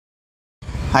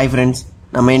Hi friends,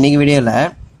 நம்ம இன்னைக்கு வீடியோல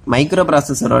மைக்ரோ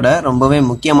ப்ராசஸரோட ரொம்பவே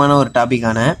முக்கியமான ஒரு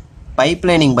டாபிக்கான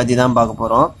பைப்லைனிங் பத்தி தான் பார்க்க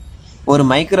போறோம். ஒரு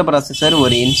மைக்ரோ ப்ராசஸர்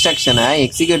ஒரு இன்ஸ்ட்ரக்ஷனை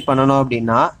எக்ஸிக்யூட் பண்ணணும்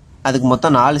அப்படின்னா அதுக்கு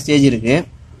மொத்தம் 4 ஸ்டேஜ் இருக்கு.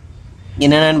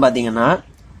 என்னென்னு பார்த்தீங்கன்னா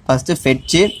ஃபர்ஸ்ட்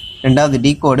ஃபெட்ச், ரெண்டாவது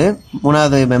டீகோடு,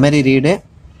 மூணாவது மெமரி ரீடு,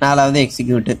 நாலாவது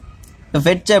எக்ஸிக்யூட்.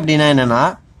 ஃபெட்ச் அப்படின்னா என்னன்னா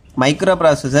மைக்ரோ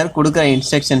ப்ராசஸர் கொடுக்குற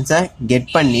இன்ஸ்ட்ரக்ஷன்ஸை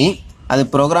கெட் பண்ணி அது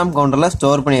ப்ரோக்ராம் கவுண்டரில்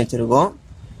ஸ்டோர் பண்ணி வச்சுருக்கோம்.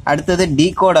 அடுத்தது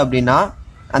டீகோட் அப்படின்னா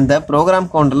அந்த ப்ரோக்ராம்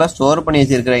கவுண்டரில் ஸ்டோர் பண்ணி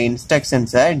வச்சிருக்கிற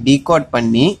இன்ஸ்ட்ரக்ஷன்ஸை டீகோட்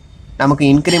பண்ணி நமக்கு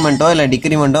இன்க்ரிமெண்ட்டோ இல்லை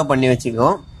டிக்ரிமெண்ட்டோ பண்ணி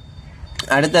வச்சுக்கோம்.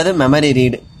 அடுத்தது மெமரி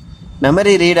ரீடு.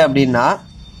 மெமரி ரீடு அப்படின்னா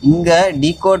இங்கே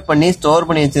டீகோட் பண்ணி ஸ்டோர்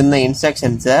பண்ணி வச்சுருந்த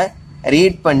இன்ஸ்ட்ரக்ஷன்ஸை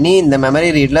ரீட் பண்ணி இந்த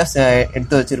மெமரி ரீடில்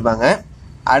எடுத்து வச்சுருப்பாங்க.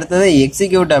 அடுத்தது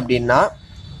எக்ஸிக்யூட் அப்படின்னா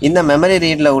இந்த மெமரி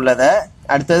ரீடில் உள்ளதை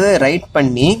அடுத்தது ரைட்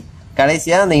பண்ணி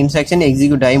கடைசியாக அந்த இன்ஸ்ட்ரக்ஷன்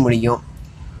எக்ஸிக்யூட் ஆகி முடியும்.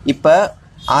 இப்போ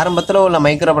ஆரம்பத்தில் உள்ள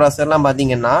மைக்ரோ ப்ராசஸர்லாம்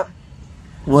பார்த்தீங்கன்னா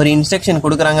ஒரு இன்ஸ்ட்ரக்ஷன்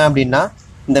கொடுக்குறாங்க அப்படின்னா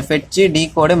இந்த ஃபெட்சு,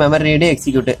 டீகோடு, மெமரி ரீடு,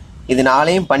 எக்ஸிக்யூட் இது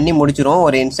 4ஐயும் பண்ணி முடிச்சிரும்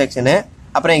ஒரு இன்ஸ்ட்ரக்ஷனு.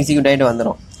 அப்புறம் எக்ஸிக்யூட் ஆகிட்டு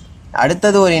வந்துடும்.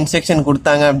 அடுத்தது ஒரு இன்ஸ்ட்ரக்ஷன்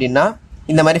கொடுத்தாங்க அப்படின்னா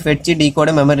இந்த மாதிரி ஃபெட்சு,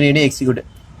 டீகோடு, மெமரி ரீடு, எக்ஸிக்யூட்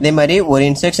இதே மாதிரி ஒரு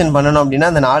இன்ஸ்ட்ரக்ஷன் பண்ணணும் அப்படின்னா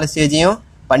அந்த 4 ஸ்டேஜையும்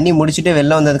பண்ணி முடிச்சுட்டு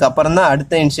வெளில வந்ததுக்கு அப்புறம் தான்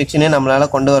அடுத்த இன்ஸ்ட்ரக்ஷனே நம்மளால்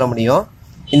கொண்டு வர முடியும்.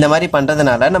 இந்த மாதிரி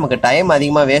பண்ணுறதுனால நமக்கு டைம்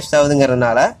அதிகமாக வேஸ்ட்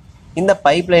ஆகுதுங்கிறதுனால இந்த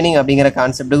பைப்லைனிங் அப்படிங்கிற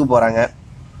கான்செப்டுக்கு போகிறாங்க.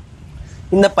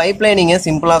 இந்த பைப்லைனிங்கை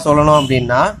சிம்பிளாக சொல்லணும்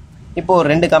அப்படின்னா இப்போ ஒரு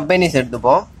 2 கம்பெனிஸ்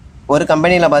எடுத்துப்போம். ஒரு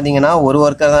கம்பெனியில் பார்த்தீங்கன்னா ஒரு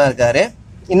ஒர்க்கர் தான் இருக்காரு,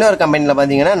 இன்னொரு கம்பெனியில்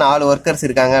பார்த்தீங்கன்னா 4 ஒர்க்கர்ஸ்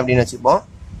இருக்காங்க அப்படின்னு வச்சுப்போம்.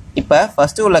 இப்போ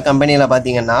ஃபஸ்ட்டு உள்ள கம்பெனியில்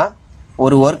பார்த்தீங்கன்னா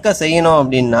ஒரு ஒர்க்கை செய்யணும்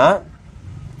அப்படின்னா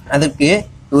அதுக்கு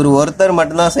ஒருத்தர்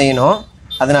மட்டும்தான் செய்யணும்.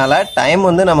 அதனால டைம்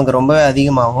நமக்கு ரொம்பவே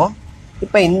அதிகமாகும்.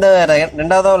 இப்போ இந்த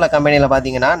ரெண்டாவது உள்ள கம்பெனியில்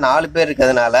பார்த்தீங்கன்னா 4 பேர்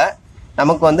இருக்கிறதுனால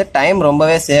நமக்கு டைம்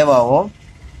ரொம்பவே சேவ் ஆகும்.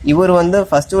 இவர்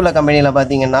ஃபஸ்ட்டு உள்ள கம்பெனியில்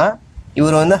பார்த்தீங்கன்னா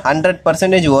இவர்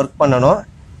 100% ஒர்க் பண்ணணும்.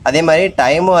 அதே மாதிரி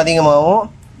டைமும் அதிகமாகவும்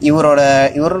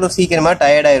இவரோட சீக்கிரமாக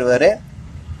டயர்டாயிருவார்.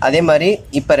 அதே மாதிரி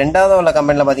இப்போ ரெண்டாவது உள்ள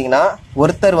கம்பெனியில் பார்த்தீங்கன்னா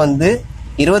ஒருத்தர்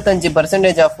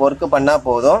 25% ஆஃப் ஒர்க்கு பண்ணால்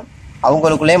போதும்,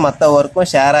 அவங்களுக்குள்ளே மற்ற ஒர்க்கும்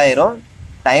ஷேர் ஆயிரும்,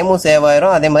 டைமும் சேவ்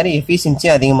ஆயிரும், அதே மாதிரி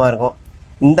எஃபிஷியன்சியும் அதிகமாக இருக்கும்.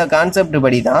 இந்த கான்செப்ட்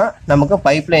படி தான் நமக்கு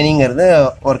பைப்லைனிங்கிறது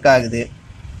ஒர்க் ஆகுது.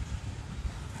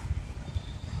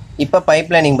 இப்போ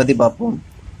பைப்லைனிங் பற்றி பார்ப்போம்.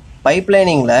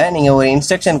 பைப்லைனிங்கில் நீங்கள் ஒரு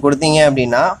இன்ஸ்ட்ரக்ஷன் கொடுத்தீங்க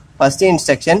அப்படின்னா ஃபஸ்ட்டு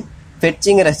இன்ஸ்ட்ரக்ஷன்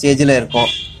ஃபெட்சிங்கிற ஸ்டேஜில் இருக்கும்.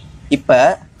 இப்போ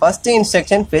ஃபஸ்ட்டு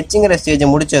இன்ஸ்ட்ரக்ஷன் ஃபெட்சிங்கிற ஸ்டேஜை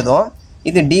முடித்ததும்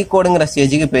இது டீகோடுங்கிற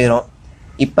ஸ்டேஜுக்கு போயிடும்.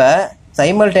 இப்போ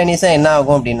சைமல்டேனியஸாக என்ன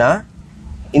ஆகும் அப்படின்னா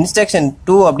இன்ஸ்ட்ரக்ஷன்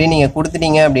 2 அப்படின்னு நீங்கள்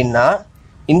கொடுத்துட்டீங்க அப்படின்னா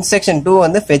இன்ஸ்ட்ரக்ஷன்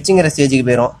 2 ஃபெட்சிங்கிற ஸ்டேஜுக்கு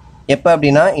போயிடும். எப்போ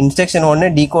அப்படின்னா இன்ஸ்ட்ரக்ஷன்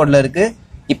 1 டீகோடில் இருக்குது,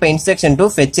 இப்போ இன்ஸ்ட்ரக்ஷன்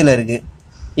 2 ஃபெட்சில் இருக்குது.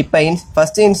 இப்போ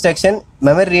ஃபஸ்ட்டு இன்ஸ்ட்ரக்ஷன்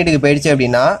மெமரி ரீடுக்கு போயிடுச்சு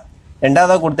அப்படின்னா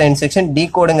ரெண்டாவதாக கொடுத்த இன்ஸ்ட்ரக்ஷன்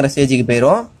டீகோடுங்கிற ஸ்டேஜுக்கு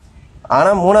போயிடும்.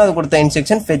 ஆனால் மூணாவது கொடுத்த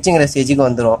இன்ஸ்ட்ரக்ஷன் ஃபெட்சிங்கிற ஸ்டேஜுக்கு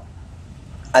வந்துடும்.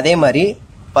 அதே மாதிரி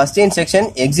ஃபஸ்ட்டு இன்ஸ்ட்ரக்ஷன்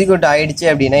எக்ஸிக்யூட் ஆகிடுச்சு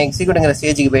அப்படின்னா எக்ஸிக்யூட்டுங்கிற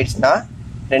ஸ்டேஜுக்கு போயிடுச்சுன்னா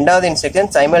ரெண்டாவது இன்ஸ்ட்ரக்ஷன்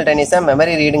சைமல்டேனியஸாக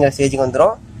மெமரி ரீடுங்கிற ஸ்டேஜுக்கு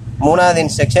வந்துடும். மூணாவது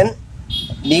இன்ஸ்ட்ரக்ஷன்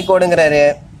டீகோடுங்கிற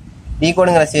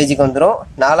ஸ்டேஜுக்கு வந்துடும்.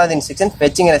 நாலாவது இன்ஸ்ட்ரக்ஷன்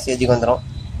ஃபெட்சிங்கிற ஸ்டேஜுக்கு வந்துடும்.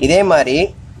 இதே மாதிரி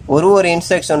ஒரு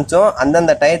இன்ஸ்ட்ரக்ஷன்ஸும்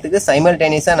அந்தந்த டயத்துக்கு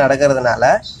சைமல்டேனியஸாக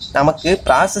நடக்கிறதுனால நமக்கு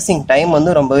ப்ராசஸிங் டைம்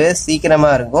ரொம்பவே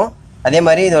சீக்கிரமாக இருக்கும். அதே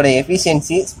மாதிரி இதோட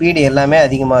எஃபிஷியன்சி, ஸ்பீடு எல்லாமே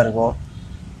அதிகமாக இருக்கும்.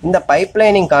 இந்த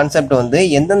பைப்லைனிங் கான்செப்ட்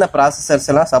எந்தெந்த ப்ராசஸர்ஸ்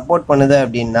எல்லாம் சப்போர்ட் பண்ணுது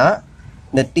அப்படின்னா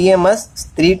இந்த TMS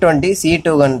 320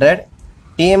 C200,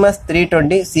 TMS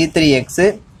 320 C3X,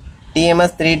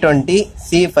 TMS 320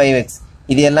 C5X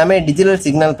இது எல்லாமே டிஜிட்டல்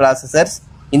சிக்னல் ப்ராசஸர்ஸ்.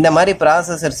 இந்த மாதிரி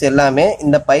ப்ராசஸர்ஸ் எல்லாமே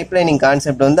இந்த பைப்லைனிங்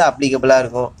கான்செப்ட் அப்ளிகபிளாக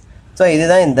இருக்கும். ஸோ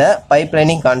இதுதான் இந்த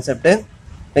பைப்லைனிங் கான்செப்ட்.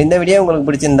 இந்த வீடியோ உங்களுக்கு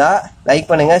பிடிச்சிருந்தா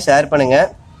லைக் பண்ணுங்கள், ஷேர் பண்ணுங்கள்.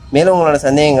 மேலும் உங்களோட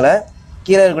சந்தேகங்களை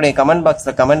கீழே இருக்கக்கூடிய கமெண்ட்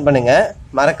பாக்ஸில் கமெண்ட் பண்ணுங்கள்.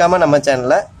 மறக்காமல் நம்ம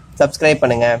சேனலை சப்ஸ்கிரைப்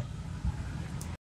பண்ணுங்கள்.